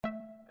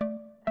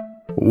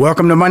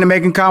Welcome to Money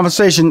Making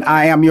Conversation.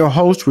 I am your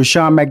host,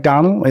 Rashawn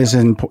McDonald.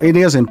 It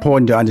is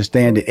important to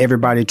understand that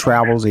everybody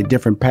travels a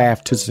different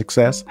path to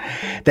success.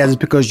 That is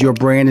because your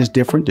brand is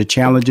different. The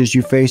challenges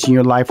you face in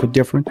your life are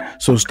different.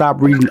 So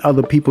stop reading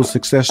other people's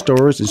success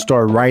stories and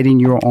start writing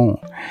your own.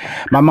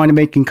 My Money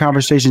Making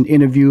Conversation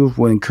interviews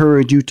will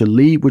encourage you to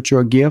lead with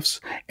your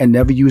gifts and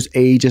never use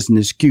age as an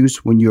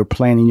excuse when you're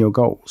planning your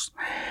goals.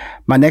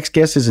 My next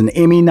guest is an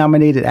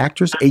Emmy-nominated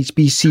actress,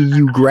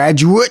 HBCU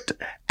graduate,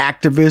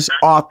 activist,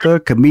 author,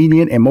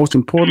 comedian, and most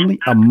importantly,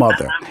 a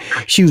mother.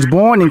 She was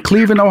born in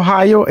Cleveland,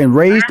 Ohio, and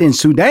raised in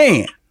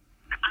Sudan.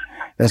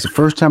 That's the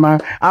first time I've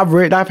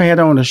had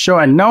her on the show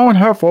and known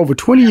her for over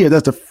 20 years.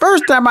 That's the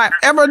first time I've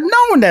ever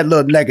known that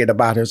little nugget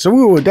about her. So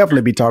we will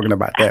definitely be talking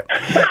about that.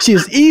 She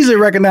is easily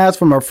recognized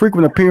from her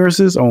frequent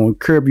appearances on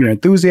Curb Your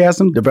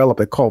Enthusiasm, developed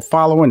a cult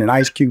following in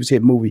Ice Cube's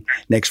hit movie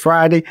Next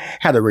Friday,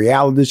 had a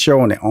reality show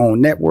on their own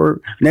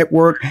network,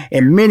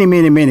 and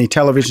many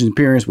television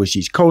appearances where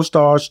she's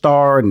co-starred,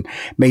 starred, and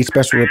made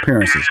special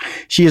appearances.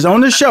 She is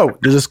on the show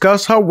to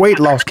discuss her weight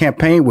loss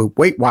campaign with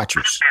Weight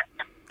Watchers.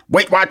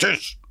 Weight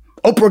Watchers!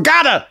 Oprah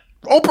got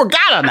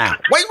her now.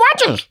 Weight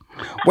Watchers.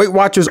 Weight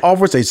Watchers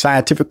offers a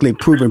scientifically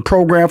proven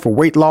program for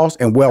weight loss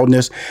and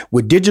wellness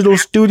with digital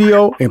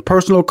studio and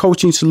personal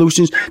coaching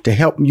solutions to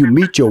help you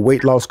meet your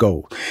weight loss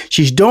goals.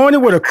 She's doing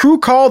it with a crew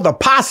called The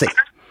Posse.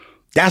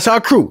 That's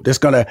our crew that's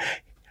going to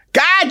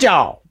guide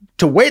y'all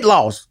to weight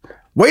loss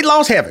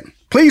heaven.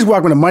 Please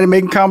welcome to Money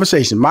Making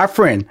Conversation, my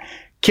friend,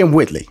 Kim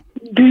Whitley.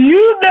 Do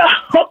you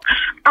know,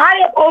 I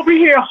am over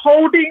here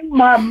holding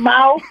my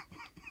mouth.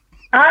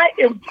 I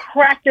am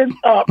cracking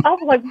up. I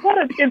was like, what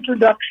an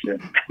introduction.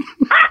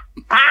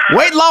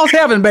 Weight loss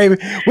heaven, baby.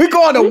 We're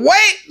going to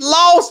weight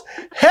loss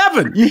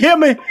heaven. You hear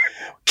me?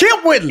 Kim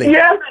Whitley.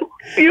 Yes,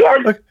 you are.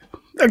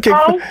 Okay,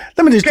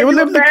 let me just, can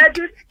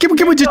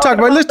we just talk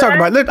about it? Let's talk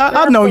about it.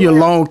 I've known you a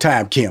long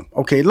time, Kim.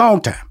 Okay,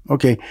 long time.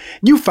 Okay,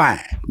 you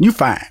fine.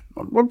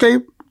 Okay.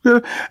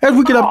 As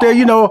we get up there,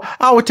 I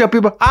always tell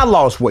people I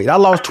lost weight. I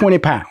lost 20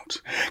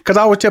 pounds because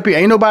I always tell people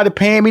ain't nobody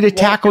paying me to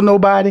tackle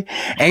nobody.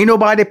 Ain't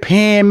nobody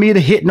paying me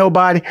to hit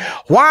nobody.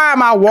 Why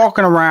am I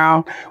walking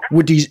around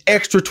with these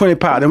extra 20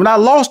 pounds? And when I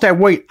lost that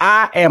weight,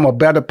 I am a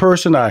better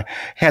person. I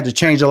had to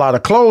change a lot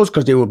of clothes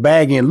because they were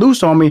baggy and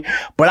loose on me.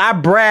 But I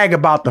brag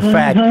about the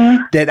fact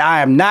that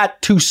I am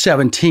not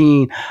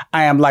 217.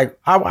 I am like,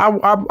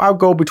 I'll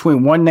go between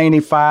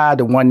 195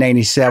 to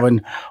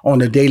 197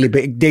 on a daily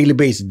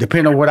basis,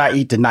 depending on what I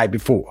eat the night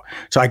before.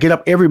 So I get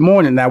up every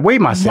morning and I weigh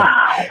myself.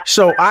 Wow.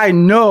 So I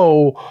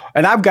know,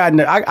 and I got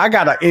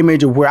an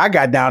image of where I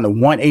got down to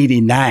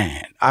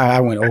 189.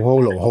 I went,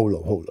 hold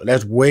on.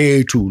 That's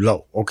way too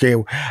low. Okay.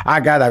 I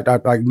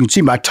you can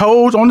see my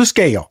toes on the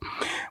scale.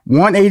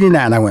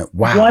 189. I went,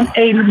 wow.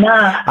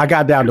 189. I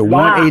got down to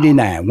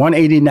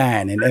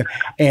 189.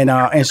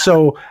 And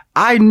so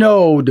I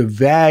know the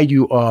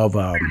value of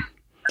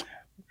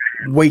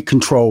weight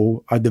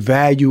control, the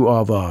value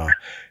of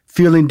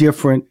feeling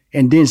different,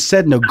 and then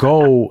setting a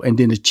goal and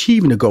then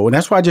achieving the goal. And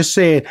that's why I just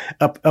said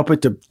up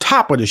at the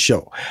top of the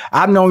show,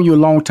 I've known you a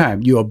long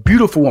time. You're a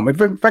beautiful woman.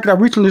 In fact, I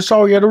recently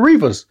saw you at a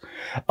Reva's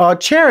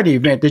charity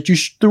event that you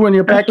threw in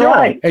your backyard,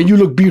 right. And you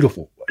look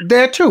beautiful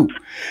there too.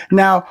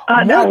 Now,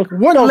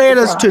 what led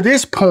us to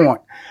this point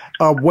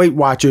of Weight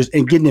Watchers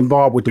and getting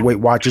involved with the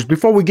Weight Watchers?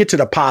 Before we get to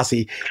the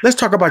posse, let's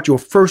talk about your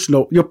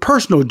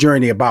personal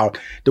journey about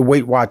the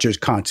Weight Watchers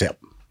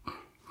concept.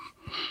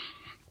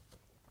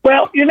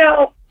 Well,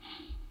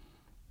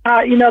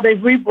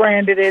 they've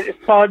rebranded it.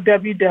 It's called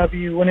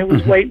WW when it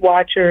was Weight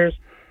Watchers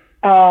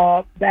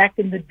back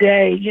in the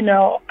day. I'm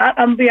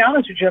going to be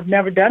honest with you. I've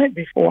never done it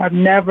before. I've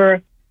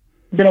never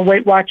been a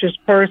Weight Watchers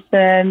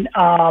person.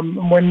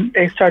 When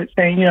they started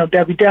saying,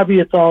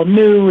 WW, it's all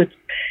new. It's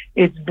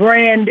it's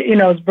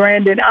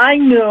branded. I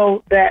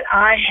know that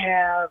I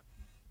have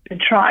been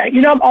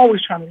trying. I'm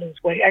always trying to lose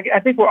weight. I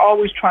think we're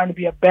always trying to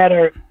be a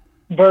better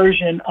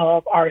version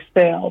of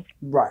ourselves.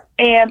 Right.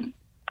 And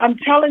I'm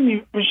telling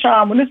you,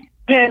 Rashawn, when this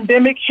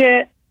pandemic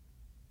hit,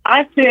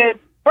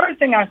 first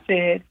thing I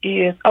said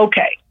is,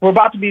 okay, we're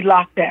about to be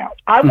locked down.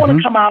 I want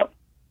to come out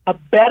a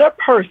better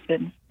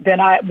person than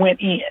I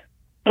went in.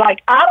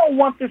 Like, I don't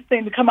want this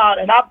thing to come out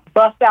and I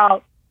bust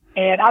out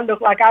and I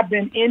look like I've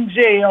been in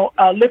jail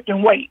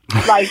lifting weights.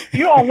 Like,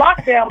 you're on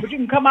lockdown, but you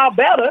can come out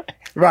better.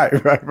 Right.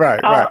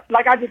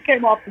 Like I just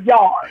came off the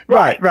yard.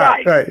 Right.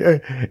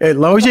 As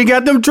long as you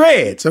got them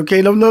dreads,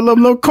 okay, them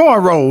little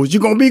cornrows,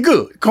 you're going to be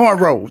good.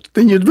 Cornrows.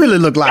 Then you really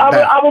look like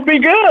that. I will be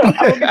good.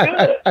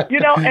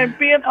 And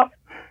being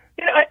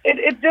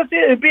it just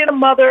is being a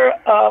mother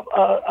of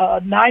a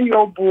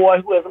 9-year-old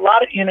boy who has a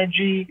lot of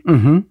energy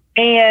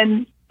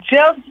and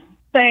just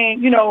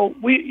saying,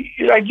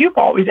 you've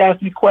always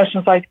asked me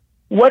questions like,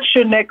 what's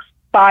your next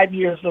 5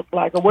 years look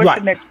like? Or what's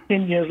your next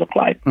 10 years look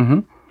like?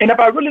 And if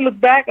I really look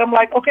back, I'm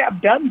like, okay,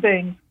 I've done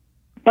things,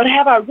 but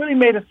have I really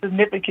made a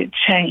significant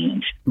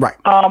change? Right.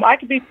 I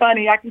can be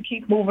funny, I can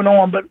keep moving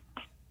on, but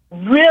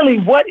really,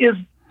 what is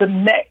the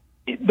next?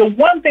 The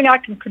one thing I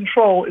can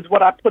control is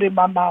what I put in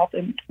my mouth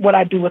and what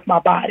I do with my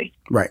body.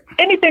 Right.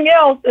 Anything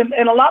else, and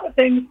a lot of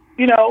things,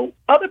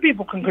 other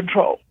people can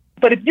control.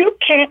 But if you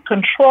can't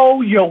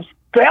control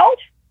yourself,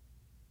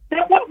 then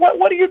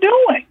what are you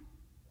doing?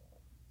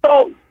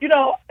 So,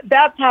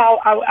 that's how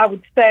I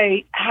would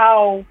say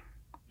how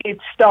it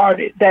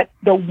started, that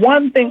the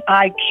one thing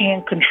I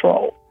can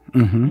control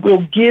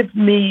will give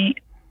me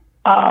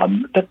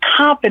the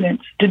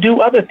confidence to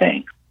do other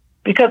things,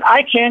 because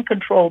I can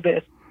control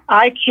this.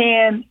 I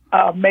can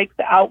make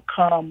the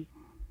outcome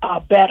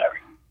better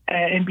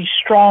and be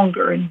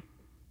stronger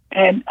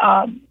and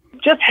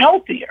just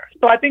healthier.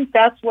 So I think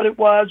that's what it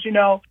was.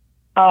 When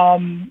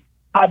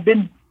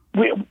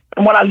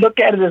I look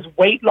at it as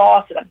weight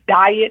loss and a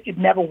diet, it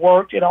never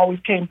worked. It always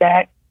came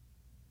back.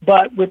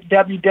 But with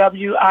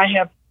WW,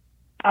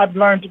 I've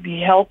learned to be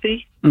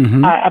healthy.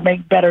 I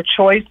make better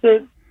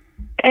choices,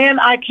 and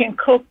I can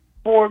cook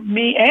for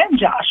me and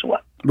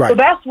Joshua. Right. So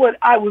that's what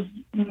I was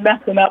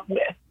messing up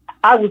with.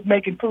 I was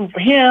making food for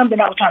him,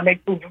 then I was trying to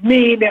make food for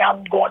me, then I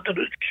was going to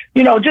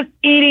just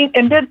eating,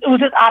 and then it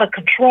was just out of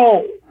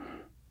control.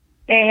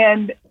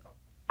 And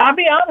I'll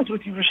be honest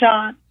with you,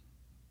 Rashawn,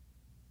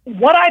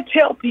 what I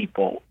tell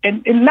people,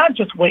 and not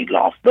just weight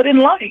loss, but in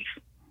life,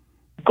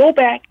 go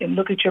back and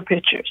look at your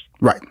pictures.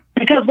 Right.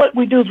 Because what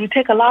we do is we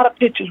take a lot of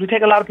pictures.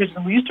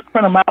 And we used to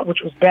print them out,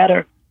 which was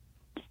better.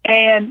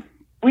 And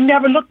we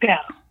never looked at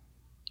them.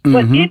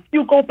 But if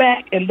you go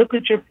back and look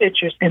at your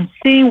pictures and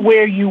see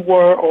where you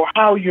were or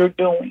how you're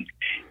doing,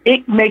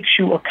 it makes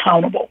you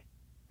accountable.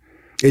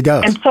 It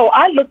does. And so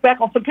I look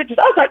back on some pictures.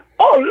 I was like,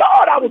 "Oh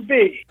Lord, I was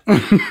big." I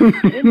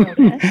didn't know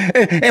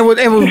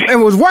that.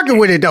 and was working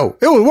with it though.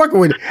 It was working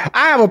with it.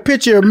 I have a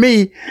picture of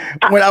me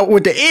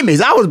with the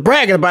Emmys. I was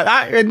bragging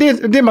about it.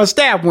 And then my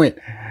staff went,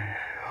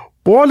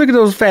 "Boy, look at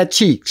those fat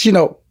cheeks." We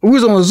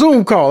was on a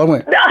Zoom call. I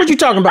went, "What you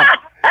talking about?"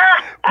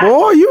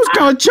 Boy, you was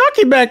kind of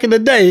chunky back in the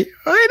day. Hey,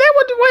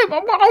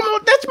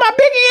 that's my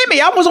big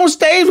Emmy. I was on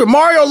stage with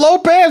Mario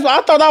Lopez.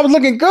 I thought I was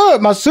looking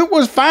good. My suit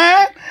was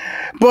fine,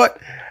 but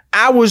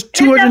I was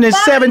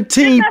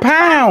 217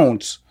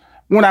 pounds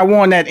when I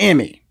won that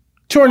Emmy.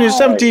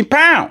 217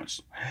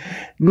 pounds.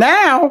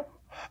 Now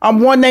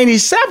I'm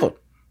 187.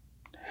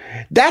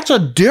 That's a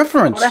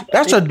difference.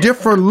 That's a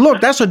different look.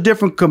 That's a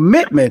different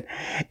commitment.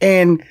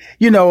 And,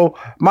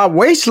 my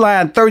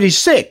waistline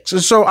 36.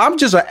 And so I'm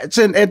just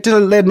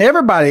letting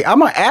everybody,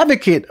 I'm an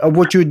advocate of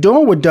what you're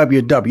doing with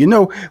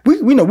WW.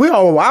 We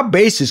all, our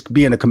base is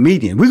being a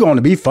comedian. We're going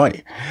to be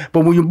funny.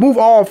 But when you move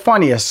all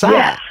funny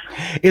aside,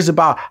 it's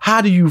about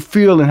how do you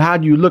feel and how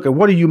do you look and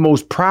what are you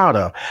most proud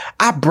of?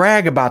 I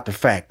brag about the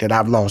fact that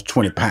I've lost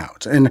 20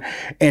 pounds. And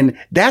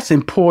that's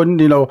important.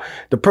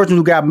 The person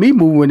who got me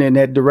moving in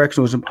that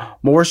direction was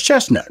Morris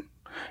Chestnut.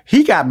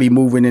 He got me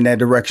moving in that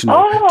direction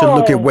to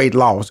look at weight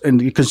loss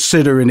and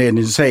considering it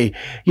and say,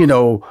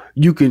 you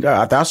can.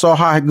 I saw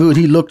how good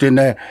he looked in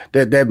that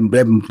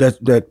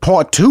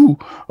part 2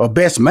 of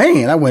Best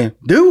Man. I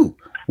went, dude,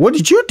 what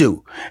did you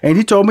do? And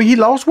he told me he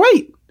lost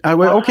weight. I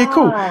went, okay,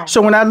 cool.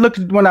 So when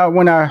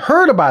I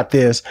heard about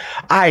this,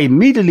 I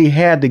immediately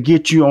had to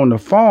get you on the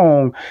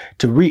phone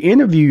to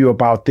re-interview you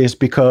about this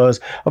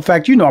because, in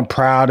fact, I'm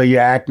proud of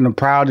your acting. I'm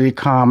proud of your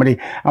comedy.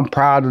 I'm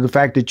proud of the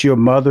fact that you're a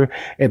mother.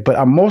 But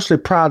I'm mostly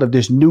proud of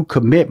this new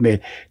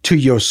commitment to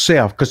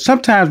yourself because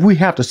sometimes we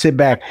have to sit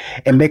back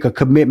and make a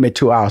commitment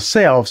to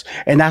ourselves.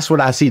 And that's what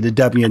I see the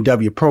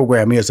W&W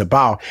program is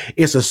about.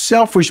 It's a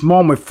selfish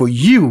moment for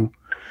you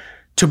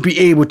to be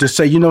able to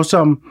say,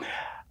 something,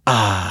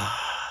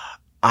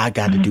 I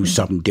got to do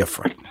something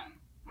different.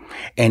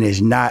 And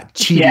it's not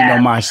cheating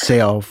on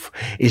myself.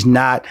 It's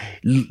not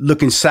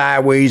looking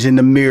sideways in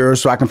the mirror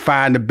so I can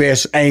find the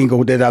best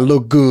angle that I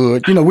look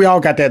good. We all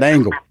got that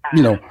angle.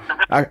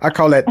 I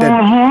call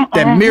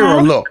that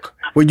mirror look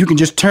where you can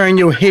just turn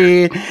your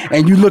head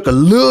and you look a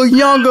little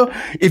younger.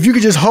 If you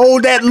could just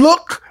hold that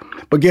look.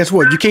 But guess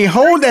what? You can't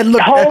hold that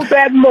look. Hold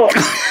that look.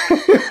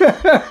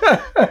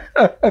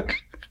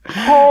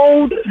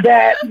 Hold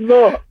that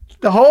look.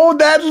 To hold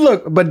that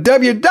look. But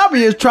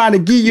WW is trying to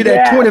give you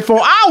that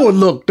 24-hour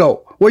look,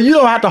 though, where you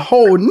don't have to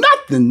hold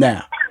nothing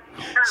now.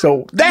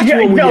 So that's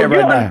what we get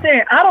right now.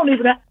 Understand. I don't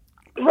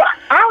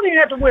even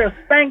have to wear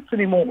Spanx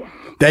anymore.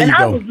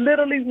 I was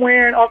literally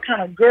wearing all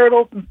kind of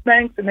girdles and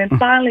Spanx, and then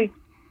finally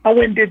I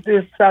went and did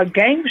this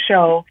game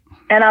show,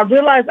 and I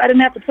realized I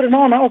didn't have to put it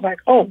on. I was like,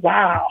 oh,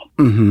 wow.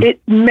 It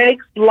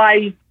makes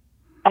life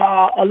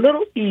a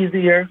little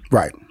easier.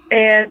 Right.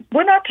 And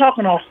we're not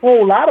talking a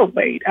whole lot of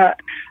weight.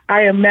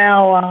 I am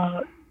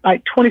now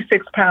like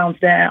 26 pounds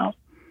down.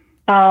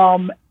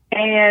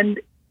 And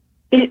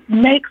it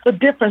makes a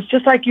difference.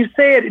 Just like you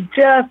said,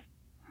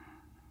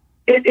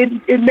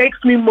 it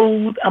makes me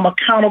move. I'm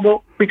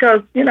accountable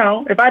because,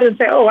 if I didn't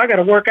say, oh, I got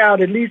to work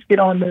out, at least get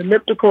on the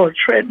elliptical or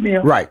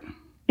treadmill. Right.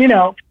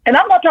 And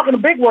I'm not talking a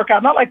big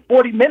workout, not like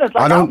 40 minutes.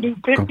 I'll do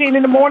 15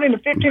 in the morning and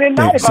 15 at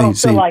night if I don't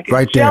feel like it.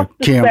 Right there,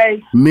 Kim,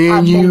 me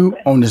and you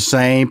on the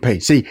same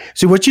page. See,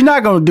 what you're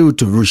not going to do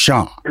to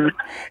Rashawn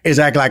is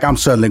act like I'm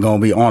suddenly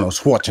going to be Arnold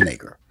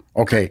Schwarzenegger.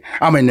 Okay,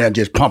 I'm in there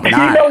just pumping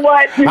iron. You know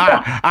what?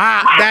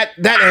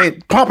 That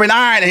ain't pumping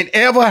iron ain't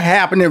ever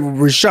happened to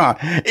Rashawn.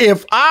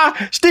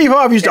 Steve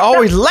Harvey used to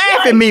always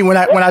laugh at me when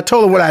I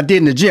told him what I did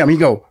in the gym. He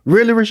go,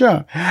 "Really,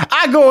 Rashawn?"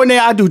 I go in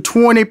there, I do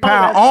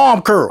 20-pound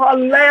arm curl.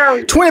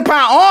 Hilarious. 20-pound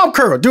arm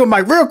curl. Do it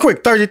like real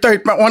quick, 30,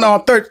 one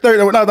arm, 30,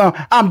 another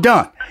arm. I'm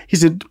done. He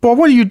said, "Boy,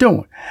 what are you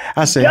doing?"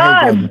 I said,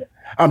 "Hey, brother,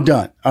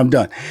 I'm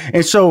done."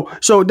 And so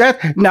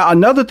that now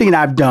another thing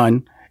I've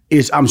done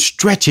is I'm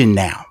stretching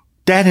now.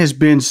 That has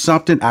been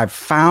something I've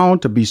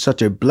found to be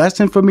such a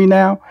blessing for me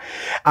now.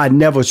 I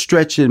never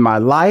stretched in my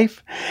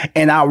life.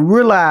 And I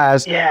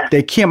realized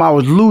that, Kim, I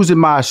was losing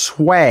my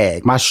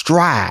swag, my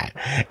stride.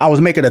 I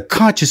was making a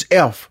conscious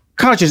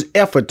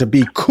effort to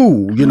be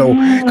cool,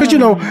 because,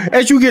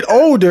 as you get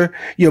older,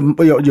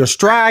 your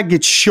stride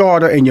gets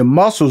shorter and your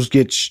muscles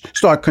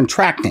start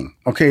contracting.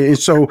 Okay. And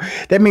so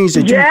that means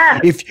that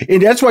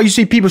and that's why you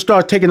see people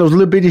start taking those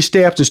little bitty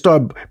steps and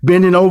start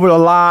bending over a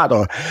lot,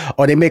 or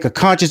they make a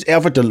conscious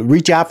effort to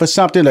reach out for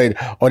something,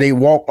 or they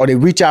walk, or they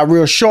reach out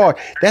real short.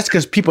 That's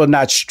because people are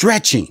not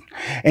stretching.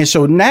 And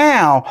so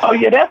now. Oh,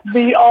 yeah, that's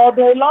me all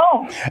day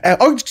long.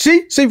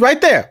 See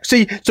right there.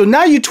 See, so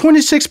now you're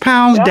 26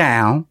 pounds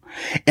down.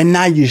 And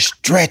now you're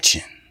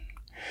stretching.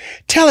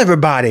 Tell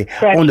everybody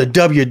on the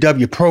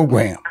WW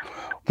program,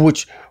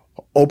 which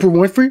Oprah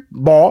Winfrey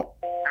bought,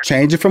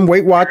 changed it from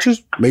Weight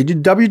Watchers, made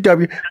it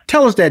WW.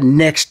 Tell us that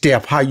next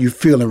step, how you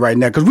feeling right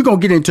now, because we're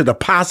going to get into the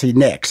posse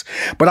next.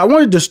 But I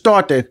wanted to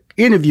start the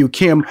interview,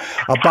 Kim,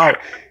 about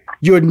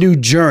your new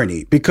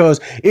journey, because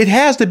it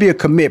has to be a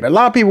commitment. A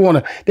lot of people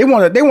want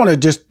to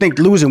just think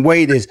losing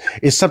weight is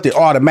something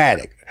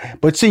automatic.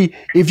 But see,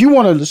 if you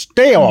want to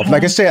stay off,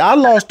 like I said, I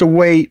lost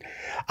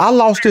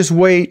this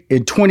weight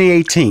in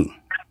 2018.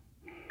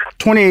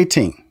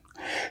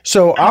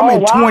 So I'm in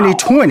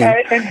 2020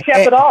 and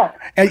kept it off.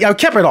 And I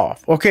kept it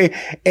off. Okay.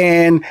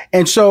 And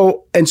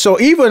so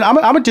even I'm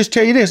gonna just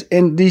tell you this,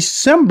 in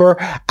December,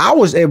 I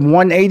was at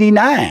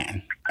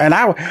 189. And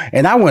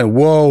I went,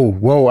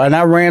 whoa, and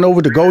I ran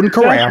over the Golden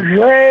Corral.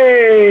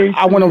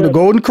 I went over the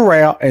Golden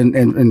Corral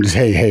and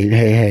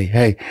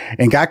hey,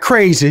 and got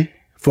crazy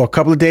for a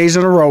couple of days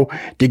in a row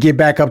to get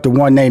back up to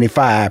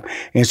 195.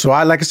 And so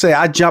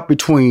I jumped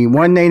between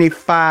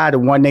 195 to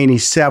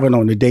 187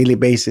 on a daily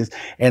basis,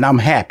 and I'm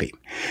happy.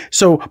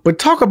 So, but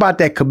talk about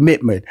that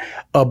commitment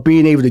of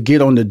being able to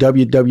get on the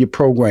WW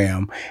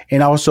program,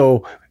 and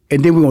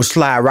then we're going to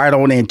slide right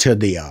on into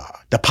the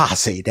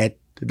posse,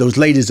 those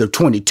ladies of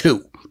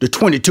 22, the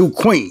 22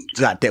 queens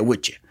out there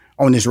with you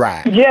on this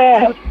ride.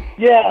 Yes.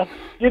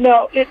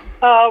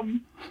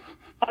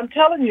 I'm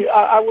telling you,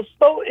 I was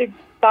so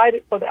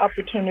excited for the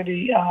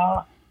opportunity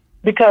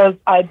because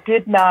I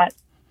did not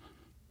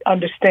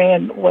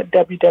understand what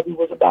WW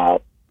was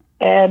about.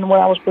 And when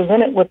I was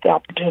presented with the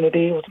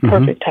opportunity, it was a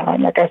perfect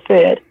time, like I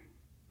said.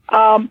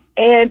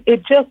 And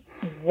it just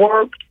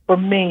worked for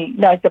me.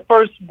 Like the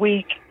first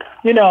week,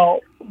 my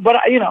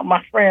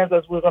friends,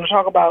 as we're going to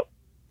talk about,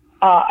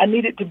 I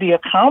needed to be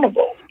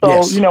accountable.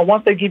 So,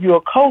 once they give you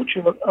a coach,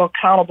 you're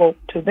accountable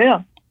to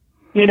them.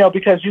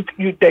 Because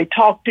they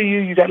talk to you.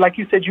 You got, like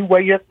you said, you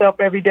weigh yourself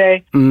every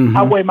day. Mm-hmm.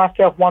 I weigh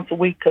myself once a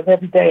week because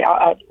every day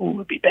it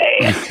would be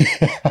bad.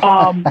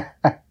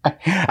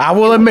 I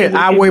will admit,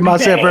 I weigh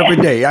myself every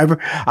day.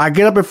 I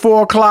get up at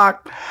 4:00.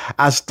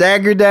 I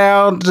stagger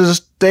down to the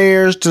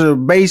stairs to the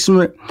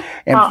basement,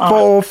 and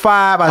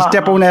 4:05, I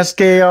step on that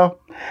scale.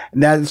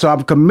 So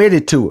I'm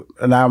committed to it,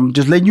 and I'm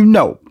just letting you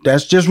know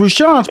that's just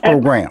Rashawn's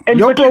program.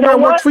 Your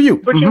program works for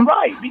you. But you're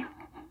right.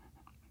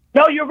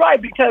 No, you're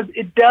right, because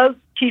it does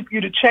keep you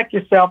to check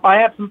yourself. I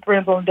have some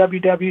friends on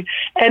WW,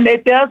 and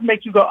it does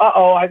make you go,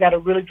 I got to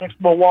really drink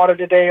some more water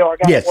today, or I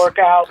got to work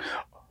out.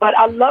 But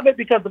I love it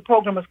because the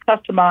program is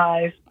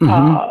customized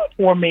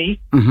for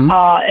me.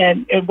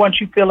 And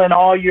once you fill in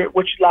all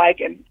what you like,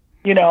 and,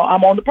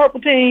 I'm on the purple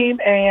team,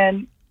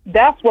 and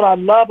that's what I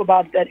love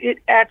about it, that it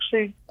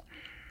actually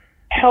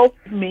helps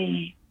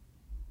me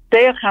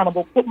stay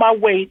accountable, put my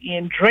weight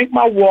in, drink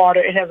my water.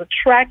 It has a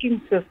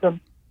tracking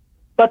system.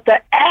 But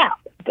the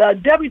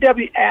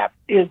WW app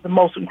is the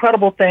most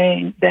incredible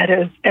thing that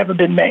has ever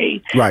been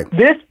made. Right.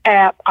 This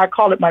app, I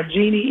call it my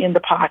genie in the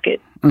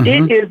pocket.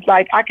 It is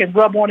like I can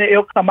rub on it,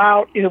 it'll come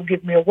out, it'll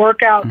give me a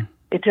workout,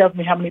 it tells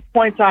me how many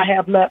points I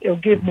have left, it'll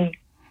give me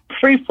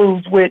free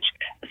foods, which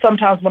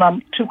sometimes when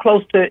I'm too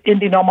close to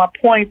ending on my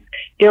points,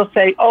 it'll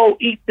say,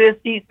 eat this,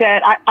 eat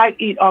that. I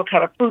eat all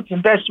kind of fruits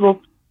and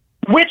vegetables,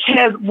 what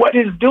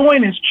it's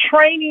doing is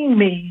training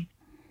me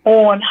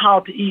on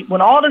how to eat.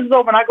 When all this is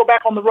over and I go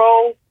back on the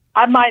road,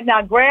 I might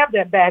not grab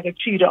that bag of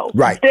Cheetos.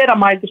 Right. Instead, I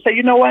might just say,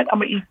 you know what, I'm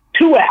going to eat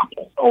 2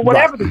 apples or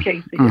whatever the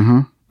case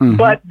is.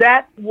 But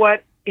that's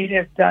what it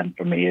has done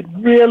for me. It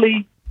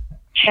really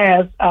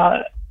has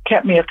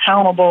kept me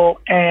accountable,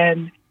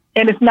 and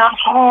it's not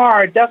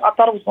hard. I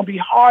thought it was going to be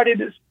hard.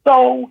 It is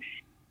so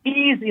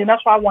easy, and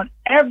that's why I want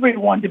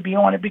everyone to be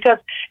on it, because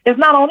it's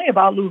not only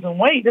about losing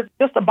weight, it's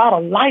just about a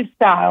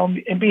lifestyle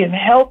and being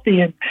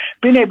healthy and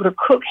being able to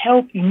cook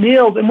healthy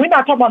meals. And we're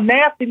not talking about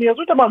nasty meals,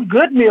 we're talking about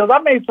good meals. I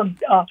made some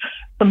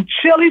some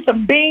chili,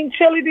 some bean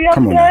chili the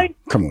other day.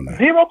 Come on now.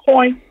 0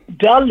 points,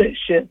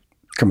 delicious.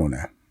 Come on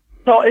now.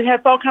 So it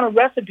has all kind of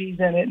recipes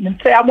in it. And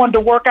say I wanted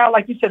to work out,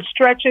 like you said,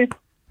 stretching.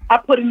 I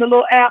put in the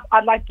little app,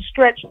 I'd like to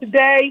stretch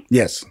today.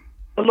 Yes.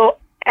 The little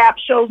app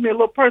shows me a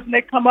little person.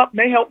 They come up and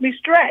they help me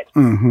stretch.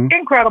 Mm-hmm.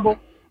 Incredible.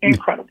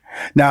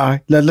 Now,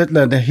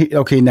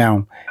 okay,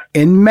 now,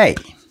 in May,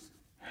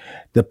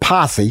 the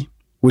posse,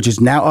 which is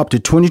now up to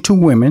 22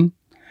 women,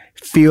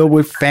 filled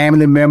with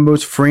family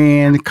members,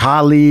 friends,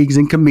 colleagues,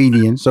 and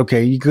comedians.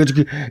 Okay,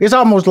 it's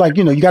almost like,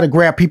 you got to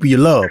grab people you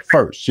love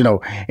first,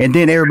 and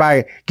then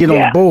everybody get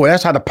on board.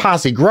 That's how the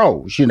posse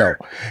grows,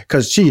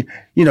 because she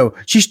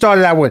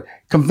started out with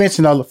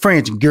convincing all the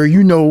friends, girl,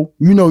 you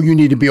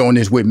need to be on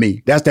this with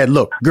me. That's that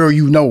look, girl,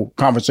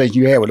 conversation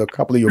you had with a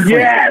couple of your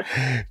friends.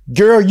 Yes.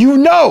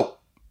 Girl,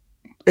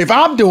 if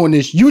I'm doing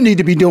this, you need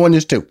to be doing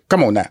this too.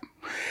 Come on now.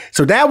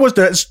 So that was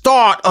the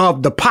start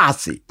of the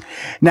posse.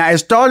 Now, it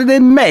started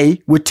in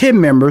May with 10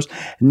 members.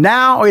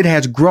 Now it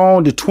has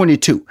grown to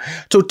 22.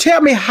 So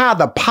tell me how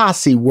the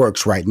posse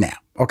works right now,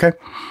 okay?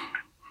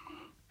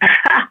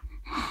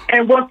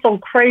 And what's so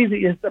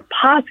crazy is the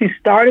posse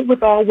started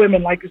with all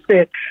women, like you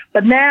said,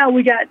 but now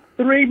we got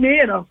 3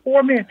 men or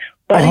 4 men.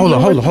 Hold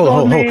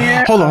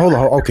on.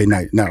 Okay,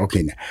 now.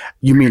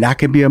 You mean I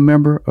can be a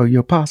member of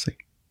your posse?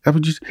 That's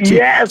what you see,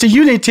 yes. So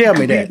you didn't tell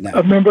me that now.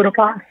 A member of the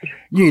posse.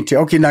 You didn't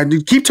tell. Okay, now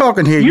keep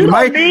talking here. You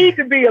might need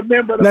to be a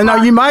member of the posse. No,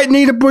 you might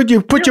need to put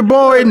your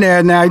boy in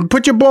there now.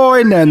 Put your boy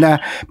in there now.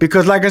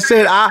 Because like I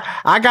said,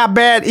 I got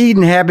bad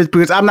eating habits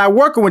because I'm not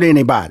working with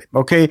anybody.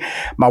 Okay.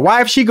 My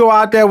wife, she go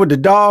out there with the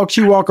dog.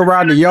 She walk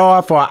around the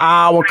yard for an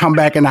hour, come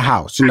back in the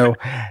house.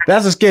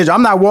 That's a schedule.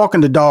 I'm not walking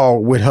the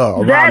dog with her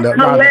around.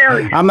 That's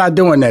hilarious. I'm not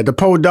doing that. The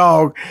poor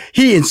dog,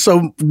 he in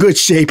so good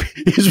shape.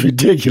 It's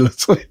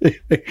ridiculous. Dog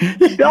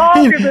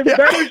is in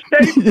better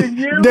shape than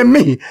you. Than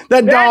me.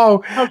 That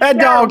dog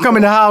come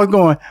in the house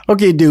going,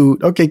 okay,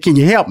 dude, okay, can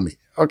you help me?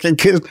 Okay,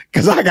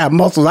 because I got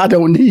muscles I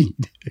don't need.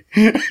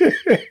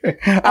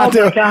 Out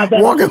there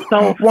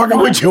walking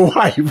with your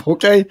wife,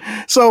 okay?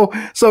 So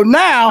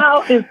now...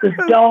 How is the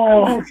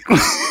dog?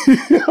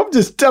 I'm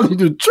just telling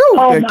you the truth.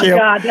 Oh, my Kim.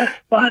 God, that's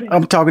funny.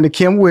 I'm talking to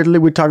Kim Whitley.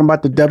 We're talking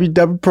about the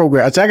WW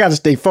program. I said, I got to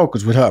stay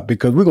focused with her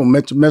because we're going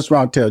to mess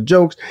around and tell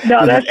jokes.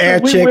 No, that's air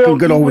check and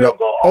get over to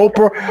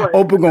Oprah.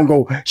 Oprah going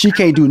to go, she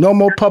can't do no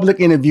more public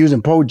interviews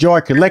and Poe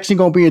Joy Collection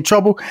going to be in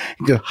trouble.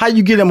 Because how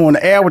you get them on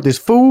the air with this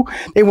fool?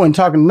 They wasn't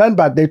talking nothing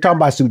about, they talking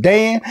about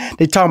Sudan.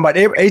 They talking about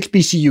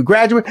HBCU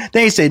graduate.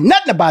 They ain't said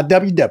nothing about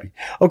WW.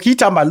 Okay, he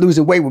talking about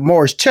losing weight with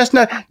Morris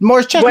Chestnut.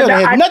 Morris Chestnut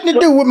had nothing to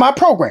do with my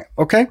program,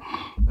 okay?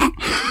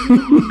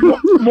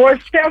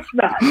 Morris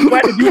Chestnut.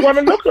 But if you want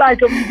to look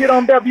like him, you get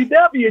on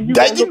WW and you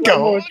there you look go. Like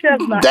Morris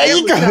Chestnut. There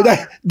you go.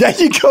 There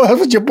you go. That's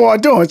what your boy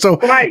doing. So,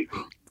 right.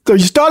 So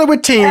you started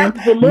with 10.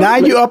 Absolutely. Now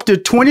you're up to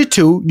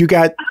 22. You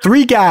got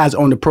 3 guys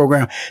on the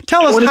program.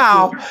 Tell us 22.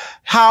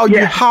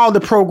 how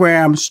the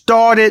program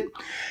started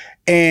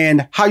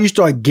and how you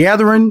started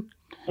gathering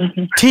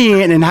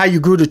 10 and how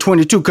you grew to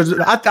 22. Because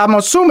I'm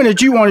assuming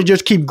that you want to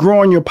just keep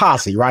growing your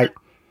posse, right?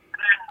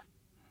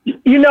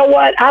 You know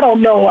what? I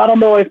don't know. I don't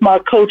know if my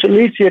coach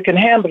Alicia can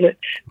handle it.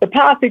 The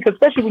posse,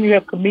 especially when you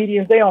have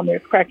comedians, they on there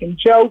cracking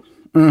jokes.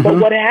 Mm-hmm. But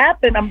what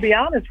happened, I'm be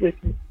honest with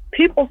you,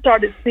 people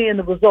started seeing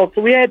the results.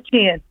 So we had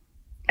 10.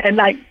 And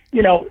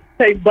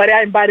say, Buddy,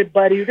 I invited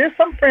Buddy. There's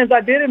some friends I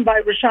did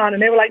invite Rashawn,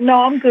 and they were like,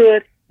 no, I'm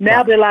good.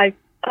 Now they're like,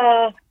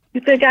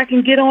 you think I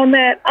can get on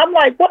that? I'm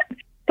like, what?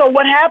 So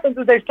what happens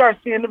is they start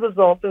seeing the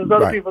results. There's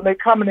other people, they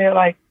come in there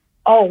like,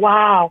 oh,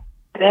 wow,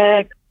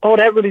 that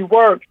really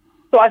worked.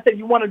 So I said,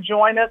 you want to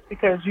join us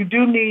because you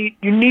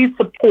need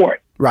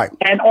support. Right.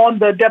 And on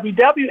the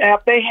WW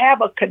app, they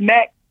have a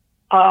Connect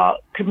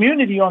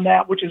community on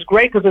that, which is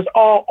great because there's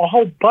a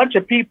whole bunch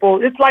of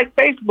people. It's like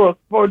Facebook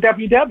for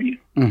WW.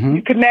 Mm-hmm.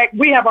 You connect.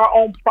 We have our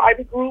own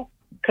private group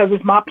because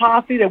it's my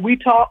posse that we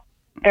talk,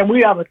 and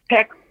we have a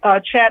text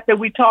chat that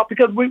we talk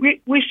because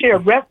we share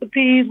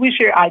recipes, we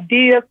share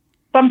ideas.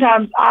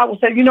 Sometimes I will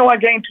say, I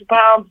gained 2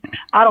 pounds.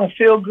 I don't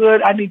feel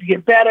good. I need to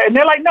get better. And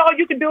they're like, no,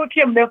 you can do it,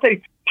 Kim. And they'll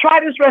say, try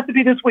this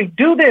recipe this week.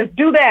 Do this,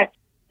 do that.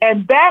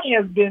 And that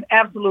has been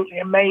absolutely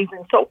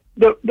amazing. So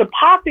the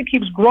posse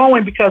keeps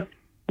growing because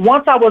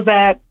once I was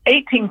at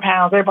 18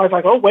 pounds, everybody's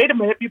like, oh, wait a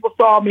minute. People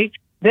saw me.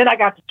 Then I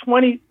got to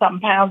 20-something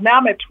pounds. Now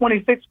I'm at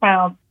 26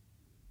 pounds.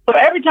 So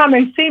every time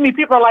they see me,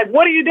 people are like,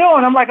 what are you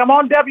doing? I'm like, I'm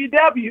on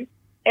WW.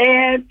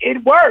 And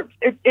it works.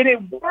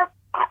 It works.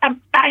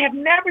 I have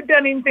never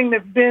done anything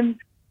that's been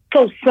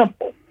so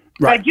simple.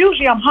 Right. Like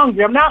usually I'm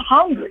hungry. I'm not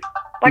hungry.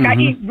 Like I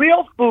eat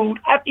real food.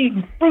 I've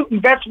eaten fruit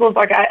and vegetables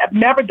like I've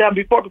never done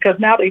before because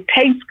now they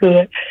taste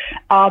good.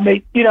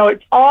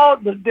 It's all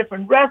the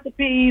different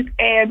recipes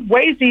and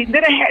ways to eat.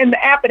 Then in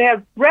the app it has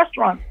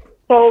restaurants.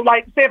 So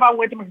like say if I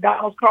went to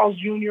McDonald's, Carl's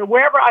Jr.,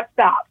 wherever I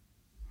stopped,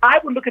 I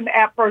would look in the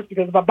app first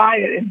because if I buy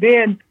it and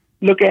then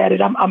look at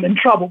it, I'm in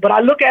trouble. But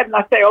I look at it and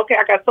I say, okay,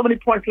 I got so many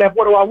points left.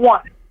 What do I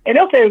want? And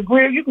they'll say,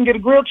 you can get a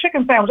grilled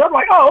chicken sandwich. I'm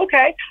like, oh,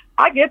 okay,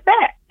 I get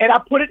that. And I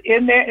put it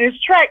in there and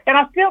it's tracked and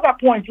I still got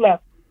points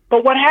left.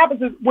 But what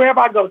happens is wherever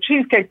I go,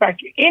 Cheesecake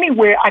Factory,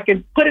 anywhere, I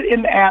can put it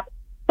in the app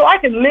so I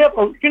can live,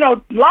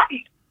 life.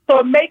 So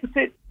it makes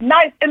it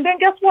nice. And then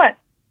guess what?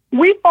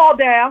 We fall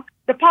down.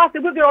 The posse,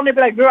 we'll get on there and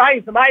be like, girl, I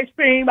ate some ice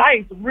cream. I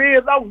ate some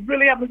ribs. I was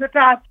really having a good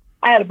time.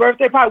 I had a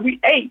birthday party.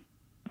 We ate.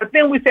 But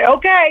then we say,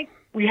 okay,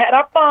 we had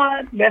our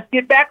fun. Let's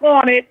get back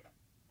on it.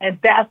 And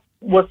that's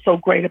what's so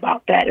great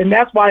about that. And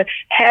that's why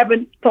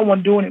having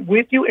someone doing it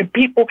with you and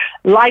people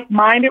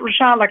like-minded,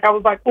 Rashawn, like I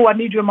was like, oh, I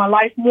need you in my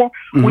life more.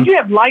 Mm-hmm. When you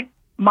have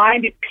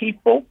like-minded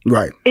people,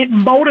 right, it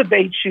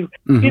motivates you.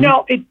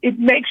 Mm-hmm. It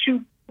makes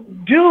you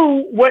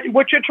do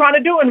what you're trying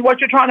to do and what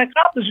you're trying to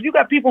accomplish. You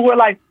got people who are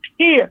like,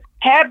 here,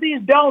 have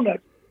these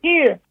donuts.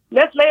 Here,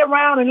 let's lay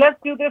around and let's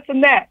do this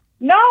and that.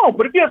 No,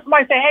 but if you have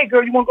somebody say, hey,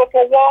 girl, you want to go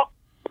for a walk?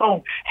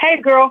 Boom.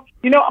 Hey, girl,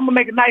 I'm going to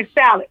make a nice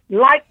salad.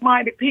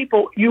 Like-minded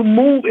people, you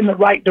move in the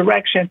right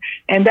direction.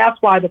 And that's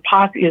why the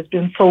posse has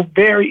been so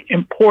very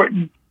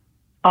important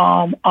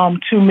to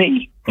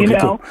me.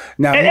 Cool.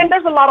 Now, and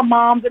there's a lot of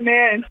moms in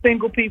there and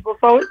single people.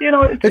 So,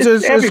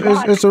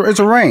 it's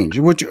a range.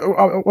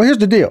 Well, here's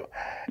the deal.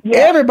 Yeah.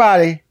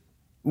 Everybody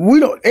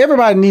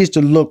needs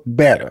to look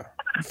better,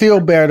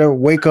 feel better,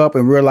 wake up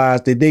and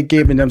realize that they're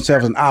giving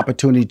themselves an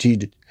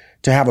opportunity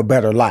to have a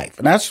better life.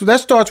 And that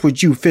starts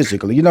with you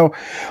physically.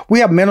 We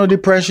have mental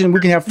depression. We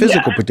can have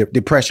physical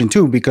depression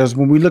too, because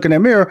when we look in the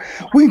mirror,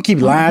 we can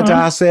keep lying to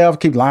ourselves.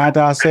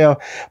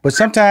 But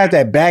sometimes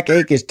that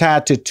backache is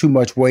tied to too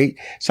much weight.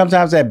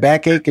 Sometimes that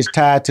backache is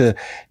tied to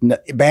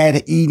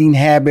bad eating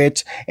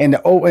habits. And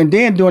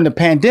then during the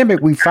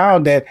pandemic, we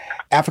found that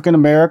African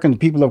American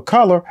people of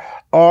color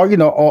are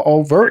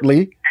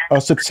overtly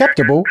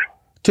susceptible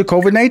to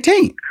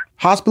COVID-19.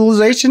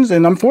 Hospitalizations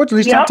and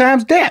unfortunately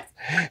sometimes death.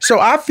 So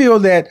I feel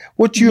that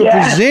what you're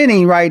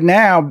presenting right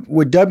now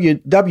with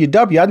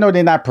WWW, I know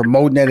they're not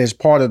promoting that as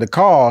part of the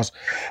cause,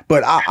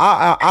 but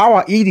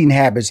our eating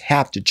habits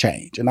have to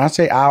change. And I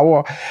say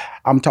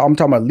I'm talking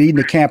about leading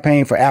the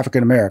campaign for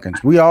African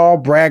Americans. We all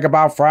brag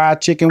about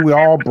fried chicken. We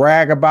all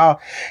brag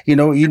about,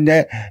 eating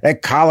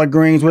that collard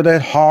greens with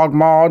that hog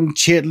maw and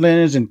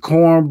chitlins and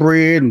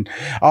cornbread and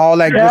all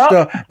that good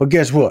stuff. But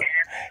guess what?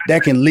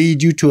 That can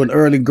lead you to an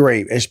early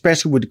grave,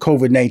 especially with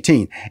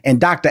COVID-19. And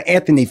Dr.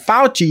 Anthony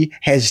Fauci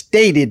has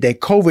stated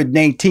that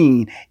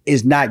COVID-19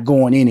 is not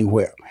going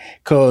anywhere.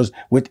 Because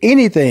with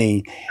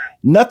anything,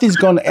 nothing's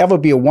going to ever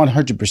be a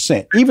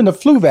 100%. Even the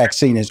flu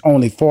vaccine is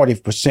only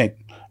 40%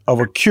 of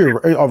a cure,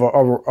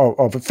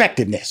 of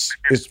effectiveness.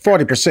 It's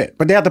 40%.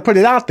 But they have to put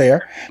it out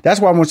there.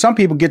 That's why when some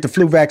people get the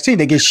flu vaccine,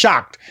 they get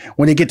shocked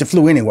when they get the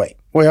flu anyway.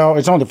 Well,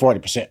 it's only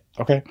 40%.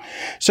 Okay.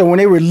 So when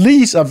they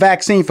release a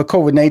vaccine for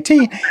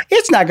COVID-19,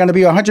 it's not going to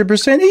be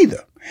 100%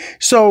 either.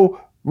 So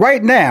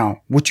right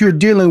now, what you're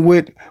dealing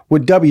with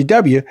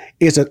WW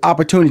is an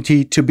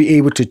opportunity to be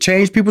able to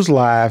change people's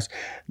lives.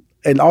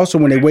 And also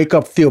when they wake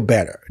up, feel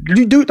better.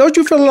 Don't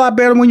you feel a lot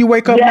better when you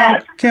wake up now,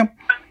 Kim?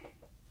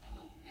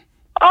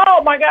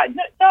 Oh, my God.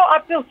 No, I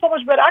feel so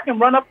much better. I can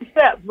run up the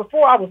steps.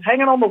 Before I was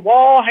hanging on the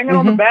wall, hanging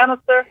on the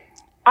banister.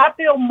 I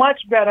feel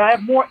much better. I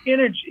have more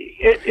energy.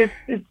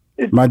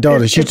 My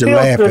daughter, she's just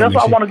laughing. That's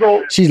why I want to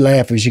go. She's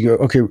laughing. She go,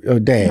 okay,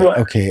 Dad, what?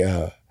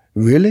 Okay,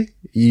 really?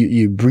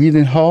 You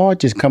breathing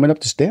hard, just coming up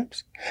the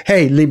steps?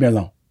 Hey, leave me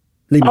alone.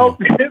 Leave me alone.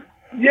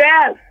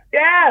 Yes.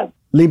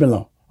 Leave me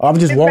alone. I was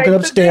just walking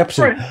up the steps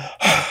and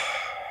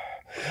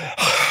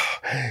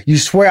you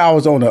swear I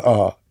was on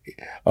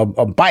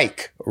a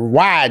bike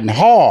riding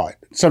hard.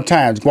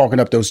 Sometimes walking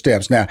up those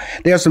steps. Now,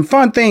 there are some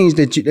fun things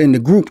that in the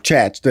group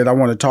chats that I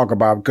want to talk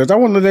about because I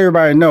want to let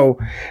everybody know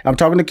I'm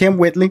talking to Kim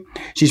Whitley.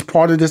 She's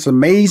part of this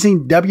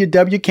amazing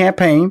WW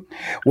campaign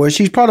where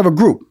she's part of a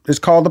group. It's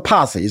called the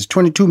Posse. It's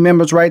 22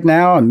 members right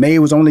now, and May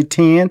was only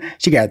 10.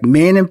 She got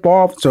men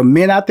involved. So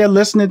men out there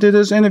listening to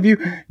this interview,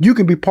 you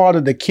can be part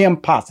of the Kim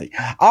Posse.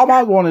 All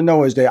I want to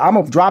know is that I'm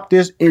going to drop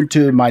this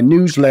into my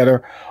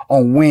newsletter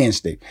on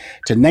Wednesday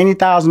to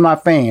 90,000 of my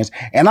fans,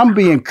 and I'm going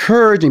to be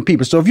encouraging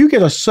people. So if you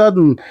get a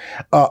sudden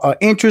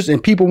interest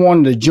in people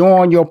wanting to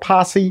join your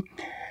posse,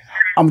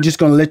 I'm just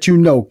going to let you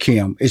know,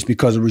 Kim, it's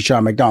because of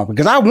Rushion McDonald.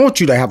 Because I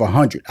want you to have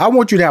 100. I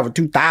want you to have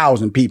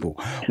 2,000 people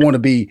want to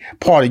be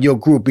part of your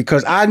group.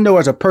 Because I know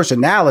as a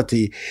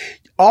personality,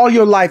 all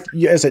your life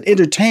as an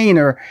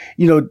entertainer,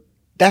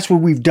 that's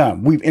what we've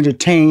done. We've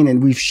entertained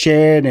and we've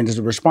shared, and it's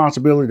a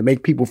responsibility to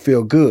make people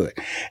feel good.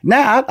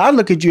 Now, I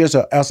look at you as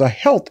a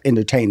health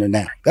entertainer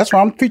now. That's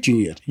why I'm featuring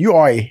you. You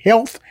are a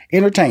health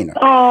entertainer.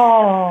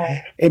 Oh.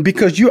 And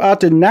because you're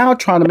out there now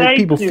trying to make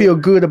people feel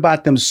good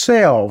about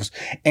themselves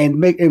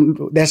and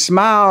that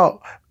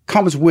smile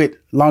comes with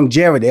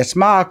longevity. That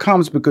smile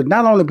comes because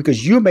not only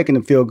because you're making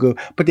them feel good,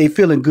 but they're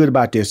feeling good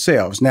about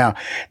themselves. Now,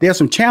 there's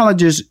some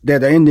challenges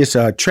that are in this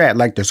track,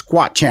 like the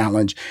squat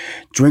challenge,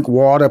 drink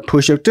water,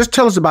 push up. Just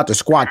tell us about the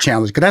squat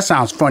challenge, because that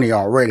sounds funny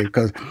already,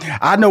 because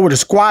I know what a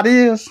squat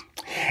is,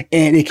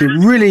 and it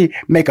can really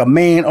make a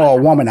man or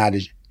a woman out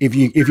of you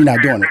if you're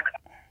not doing it.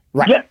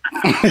 Right.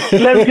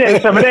 Let me tell you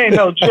something. It ain't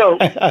no joke.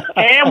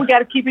 And we got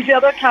to keep each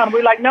other accountable.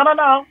 We're like,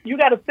 no. You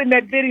got to send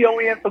that video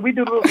in. So we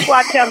do the little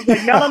squat challenge.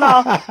 Like,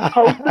 no.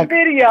 Post the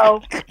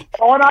video.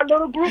 on our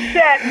little group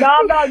chat.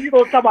 No, you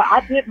gonna talk about I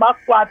did my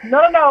squats.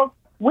 No.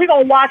 We're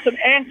gonna watch them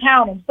and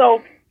count them.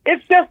 So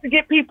it's just to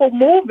get people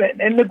moving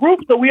in the group.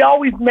 So we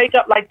always make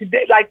up like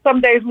today. Like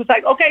some days we're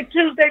like, okay,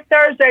 Tuesday,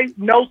 Thursday,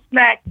 no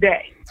snack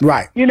day.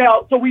 Right.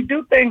 So we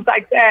do things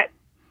like that.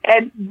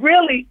 And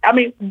really, I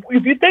mean,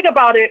 if you think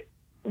about it,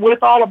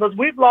 with all of us,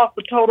 we've lost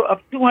a total of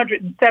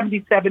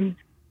 277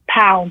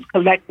 pounds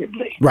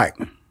collectively. Right.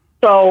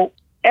 So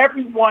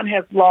everyone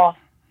has lost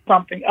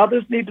something.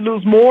 Others need to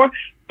lose more.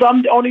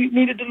 Some only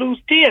needed to lose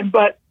 10.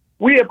 But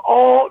we have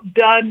all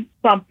done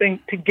something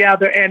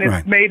together, and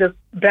it's made us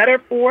better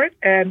for it.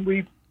 And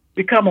we've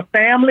become a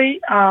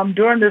family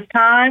during this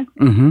time.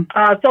 Mm-hmm.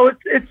 So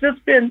it's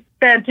just been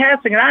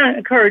fantastic. And I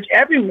encourage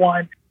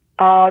everyone.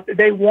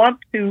 They want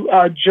to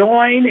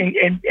join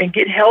and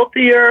get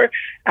healthier.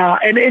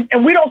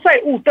 And we don't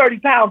say, 30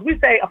 pounds. We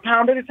say a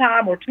pound at a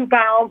time or 2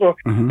 pounds or,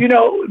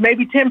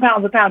 maybe 10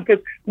 pounds a pound.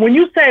 Because when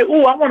you say, I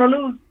want to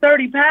lose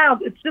 30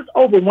 pounds, it's just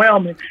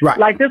overwhelming. Right.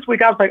 Like this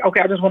week, I was like,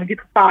 okay, I just want to get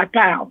to 5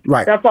 pounds.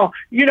 Right. That's all.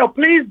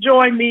 Please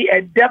join me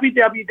at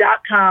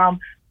www.com/Kim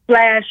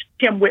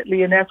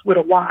Whitley, and that's with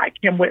a Y,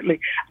 Kim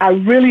Whitley. I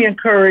really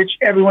encourage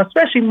everyone,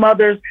 especially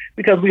mothers,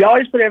 because we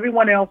always put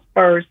everyone else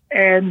first.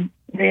 And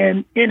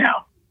then,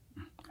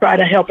 try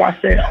to help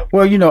ourselves.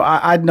 Well,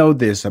 I know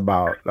this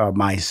about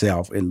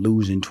myself in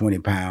losing 20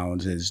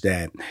 pounds is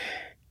that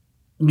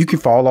you can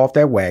fall off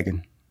that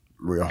wagon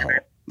real hard.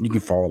 You can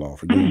fall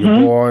off.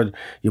 You're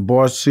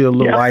bored, see a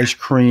little ice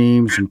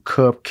cream, some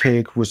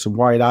cupcake with some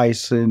white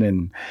icing,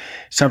 and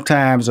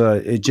sometimes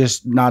it's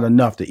just not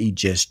enough to eat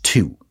just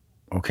 2.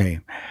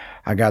 Okay.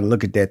 I got to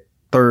look at that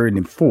 3rd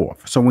and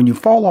 4th. So when you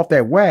fall off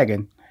that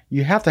wagon,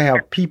 you have to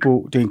have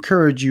people to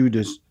encourage you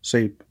to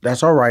say,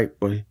 that's all right,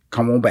 but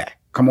come on back.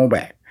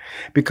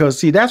 Because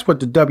see, that's what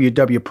the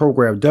WW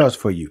program does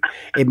for you.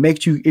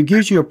 It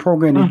gives you a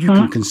program that you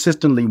can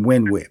consistently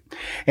win with.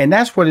 And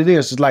that's what it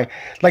is. It's like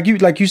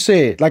you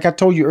said, like I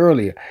told you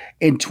earlier,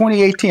 in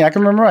 2018, I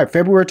can remember right,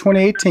 February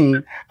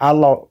 2018, I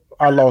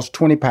lost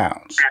 20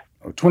 pounds.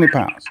 20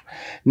 pounds.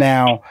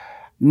 Now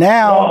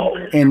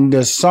in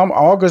the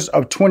August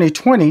of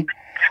 2020,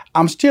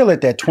 I'm still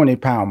at that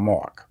 20-pound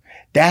mark.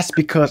 That's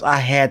because I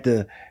had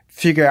to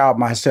figure out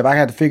myself. I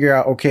had to figure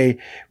out, okay,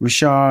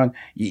 Rashawn,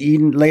 you're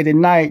eating late at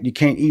night. You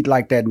can't eat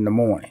like that in the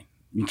morning.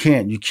 You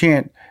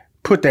can't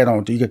put that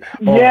on. You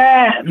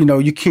can't.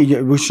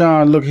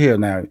 Rashawn, look here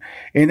now.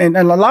 And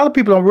a lot of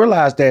people don't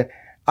realize that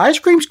ice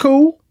cream's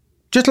cool.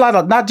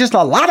 Not just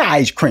a lot of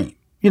ice cream,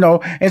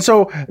 And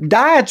so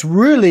diets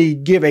really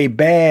give a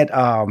bad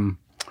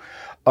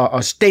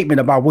a statement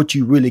about what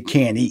you really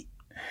can't eat.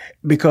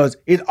 Because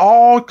it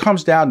all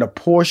comes down to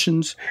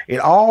portions. It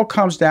all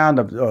comes down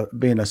to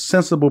being a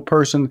sensible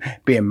person,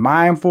 being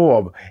mindful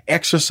of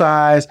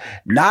exercise.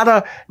 You're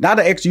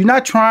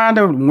not trying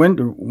to win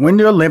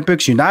the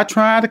Olympics. You're not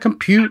trying to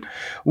compete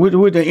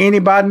with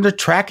anybody in the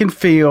track and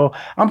field.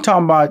 I'm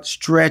talking about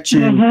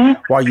stretching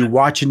while you're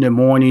watching the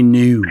morning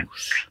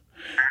news.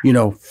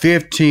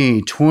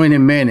 15, 20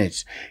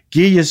 minutes.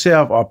 Give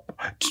yourself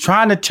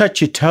trying to touch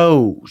your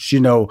toes,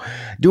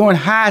 doing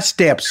high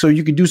steps so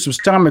you can do some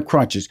stomach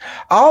crunches.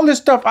 All this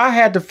stuff I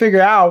had to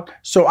figure out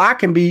so I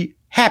can be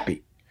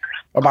happy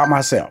about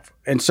myself.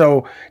 And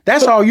so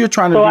that's all you're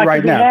trying to do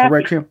right now,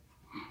 correct, Kim?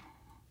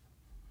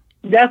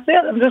 That's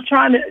it. I'm just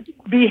trying to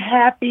be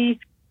happy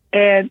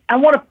and I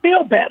want to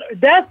feel better.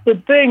 That's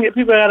the thing that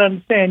people got to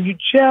understand. You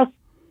just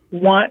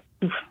want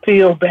to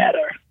feel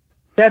better.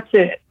 That's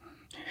it.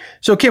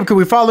 So, Kim, can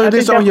we follow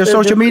this on your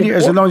social media?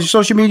 Is it on your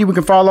social media? We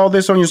can follow all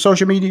this on your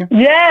social media?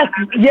 Yes.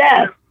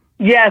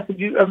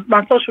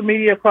 My social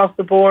media across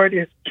the board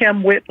is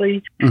Kim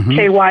Whitley,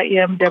 KymWhitley.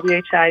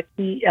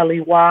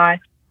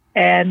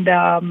 And,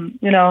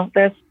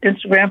 that's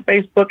Instagram,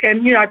 Facebook.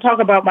 And, I talk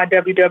about my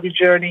WW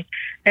journey.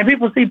 And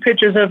people see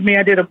pictures of me.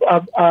 I did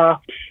a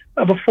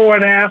before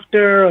and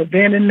after, a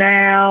then and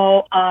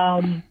now,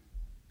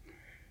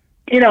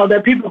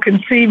 that people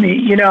can see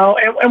me,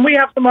 And we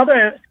have some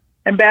other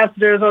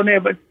ambassadors on there,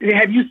 but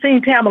have you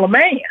seen Tamala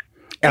Mann?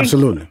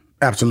 Absolutely.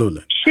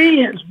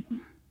 She is,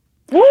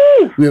 woo!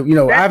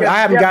 I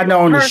haven't gotten her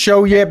on the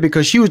show yet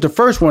because she was the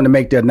first one to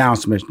make the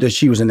announcement that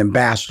she was an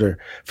ambassador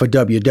for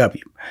WW.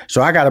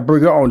 So I got to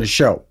bring her on the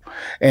show.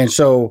 And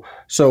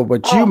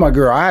but you, my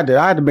girl, I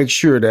had to make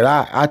sure that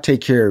I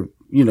take care of,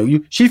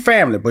 she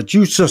family, but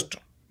you sister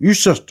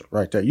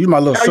right there. You my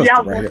little sister. Yeah,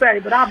 I was going to say,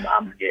 but I'm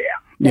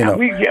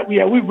we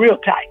real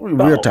tight.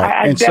 Real tight.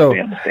 I definitely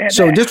understand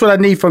so that. this is what I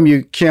need from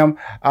you, Kim.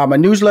 My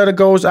newsletter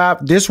goes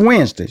out this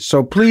Wednesday.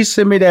 So please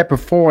send me that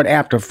before and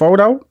after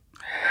photo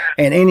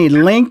and any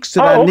links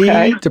that I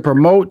need to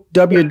promote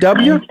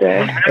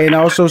WW. And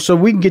also so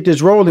we can get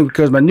this rolling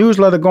because my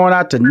newsletter going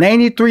out to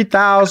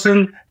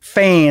 93,000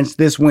 fans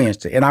this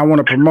Wednesday. And I want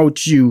to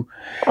promote you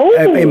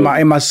in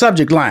my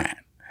subject line.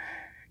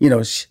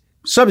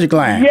 Subject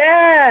line.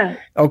 Yeah.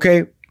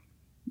 Okay.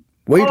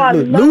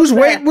 Lose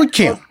weight with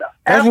Kim.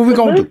 That's what we're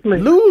going to do.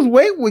 Lose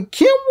weight with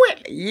Kim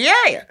Whitley.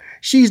 Yeah.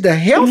 She's the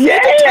health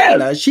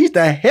entertainer. She's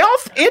the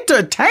health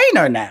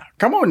entertainer now.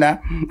 Come on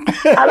now.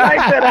 I like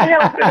that. A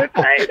health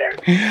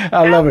entertainer.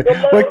 I love it.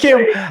 Well, Kim,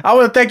 I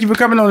want to thank you for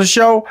coming on the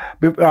show.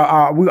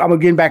 I'm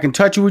getting back in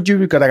touch with you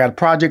because I got a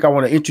project I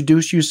want to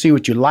introduce you, see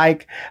what you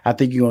like. I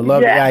think you're going to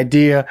love the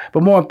idea.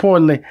 But more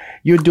importantly,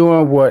 you're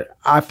doing what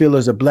I feel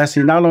is a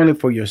blessing, not only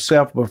for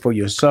yourself, but for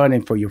your son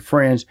and for your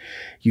friends.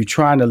 You're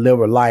trying to live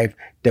a life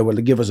that will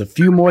give us a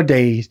few more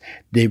days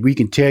that we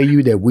can tell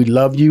you that we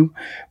love you.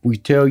 We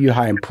tell you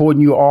how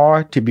important you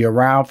are to be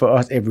around for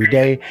us every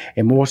day.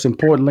 And most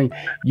importantly,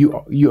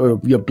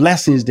 your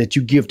blessings that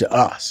you give to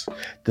us,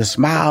 the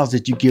smiles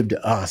that you give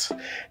to us,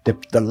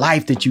 the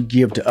life that you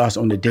give to us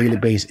on a daily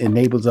basis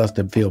enables us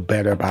to feel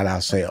better about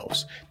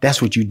ourselves.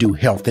 That's what you do,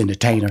 health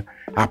entertainer.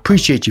 I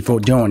appreciate you for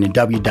joining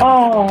WW.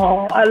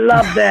 Oh, I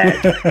love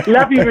that.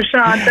 Love you,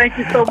 Rashawn. Thank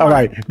you so much. All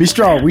right. Be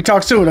strong. We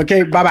talk soon,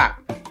 okay? Bye-bye.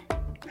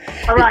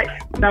 All right.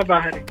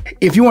 Bye-bye.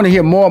 If you want to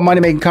hear more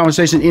Money Making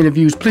Conversation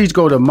interviews, please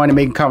go to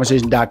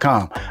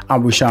moneymakingconversation.com.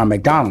 I'm Rashawn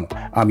McDonald.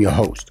 I'm your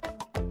host.